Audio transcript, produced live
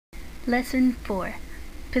Lesson 4.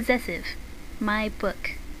 Possessive. My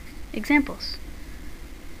book. Examples.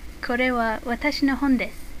 これは私の本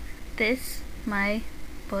です. This, my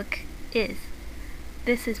book, is.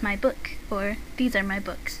 This is my book, or these are my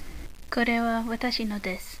books. これは私の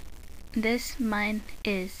です. This, mine,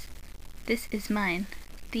 is. This is mine.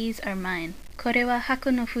 These are mine. これは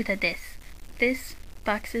箱の蓋です. This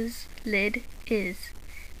box's lid is.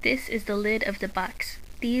 This is the lid of the box.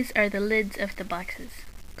 These are the lids of the boxes.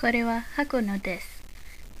 これは箱のです.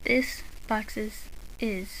 This boxes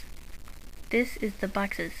is. This is the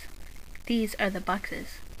boxes. These are the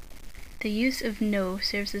boxes. The use of no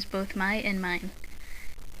serves as both my and mine.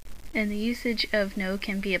 And the usage of no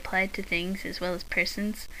can be applied to things as well as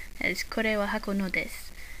persons, as これは箱ので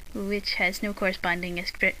す, which has no corresponding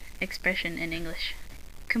expression in English.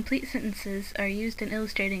 Complete sentences are used in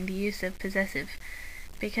illustrating the use of possessive,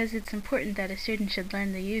 because it's important that a student should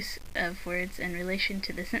learn the use of words in relation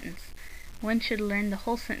to the sentence. One should learn the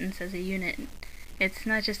whole sentence as a unit. It's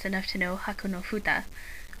not just enough to know hako no futa.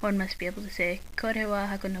 One must be able to say これは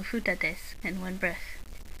箱の蓋です in one breath.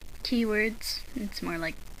 Keywords, it's more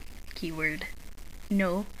like keyword.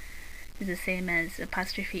 No is the same as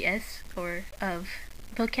apostrophe s or of.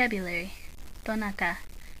 Vocabulary. Donata.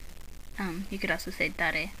 You could also say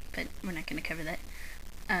dare, but we're not going to cover that.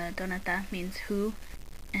 Donata means who,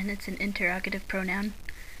 and it's an interrogative pronoun.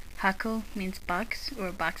 Hako means box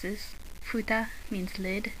or boxes. Futa means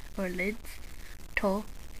lid or lids. To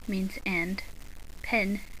means and.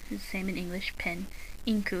 Pen is the same in English, pen.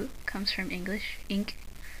 Inku comes from English, ink.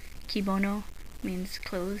 Kibono means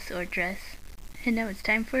clothes or dress. And now it's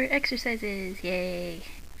time for exercises. Yay!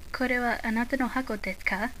 これはあなたの箱です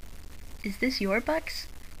か? Is this your box?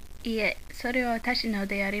 いえ、それは私の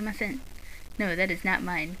でありません. No, that is not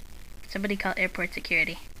mine. Somebody call airport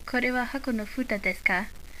security. これは箱の蓋ですか?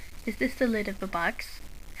 Is this the lid of a box?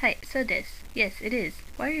 はい、そうです. Yes, it is.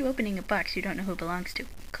 Why are you opening a box you don't know who belongs to?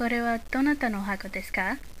 これはどなたの箱です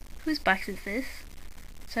か? Whose box is this?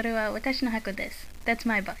 それは私の箱です. That's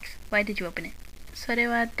my box. Why did you open it? それ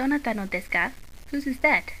はどなたのですか? Whose is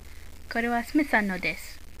that? これはスミスさんので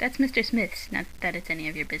す. That's Mr. Smith's, not that it's any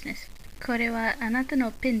of your business. これはあなた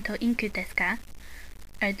のペンとインクですか?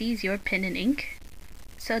 Are these your pen and ink?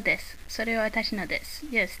 そうです. それは私のです.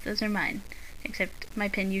 Yes, those are mine. Except my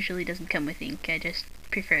pen usually doesn't come with ink. I just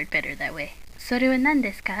prefer it better that way. それは何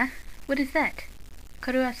ですか? What is that?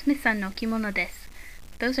 これはスミスさんの着物です.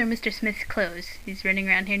 Those are Mr. Smith's clothes. He's running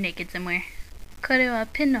around here naked somewhere. これは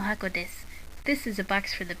ペンの箱です. This is a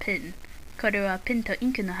box for the pen. これはペンとイ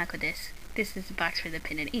ンクの箱です. This is a box for the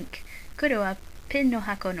pen and ink. これはペンの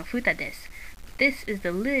箱の蓋です. This is the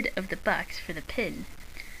lid of the box for the pen.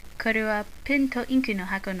 これはペンとインクの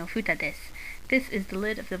箱の蓋です. This is the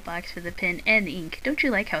lid of the box for the pen and the ink. Don't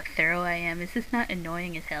you like how thorough I am? Is this not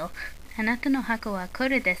annoying as hell? あなたの箱はこ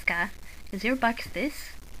れですか? Is your box this?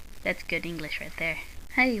 That's good English right there.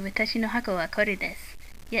 はい、私の箱はこれです.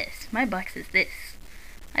 Yes, my box is this.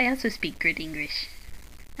 I also speak good English.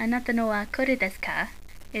 あなたのはこれですか?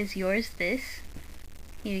 Is yours this?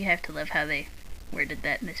 You have to love how they worded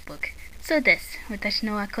that in this book. そうです。私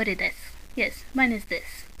のはこれです. Yes, mine is this.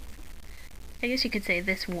 I guess you could say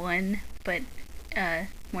this one, but a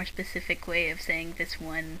more specific way of saying this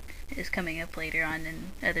one is coming up later on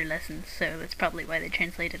in other lessons, so that's probably why they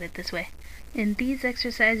translated it this way. In these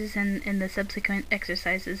exercises and in the subsequent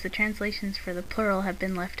exercises, the translations for the plural have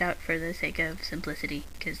been left out for the sake of simplicity,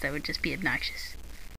 because that would just be obnoxious.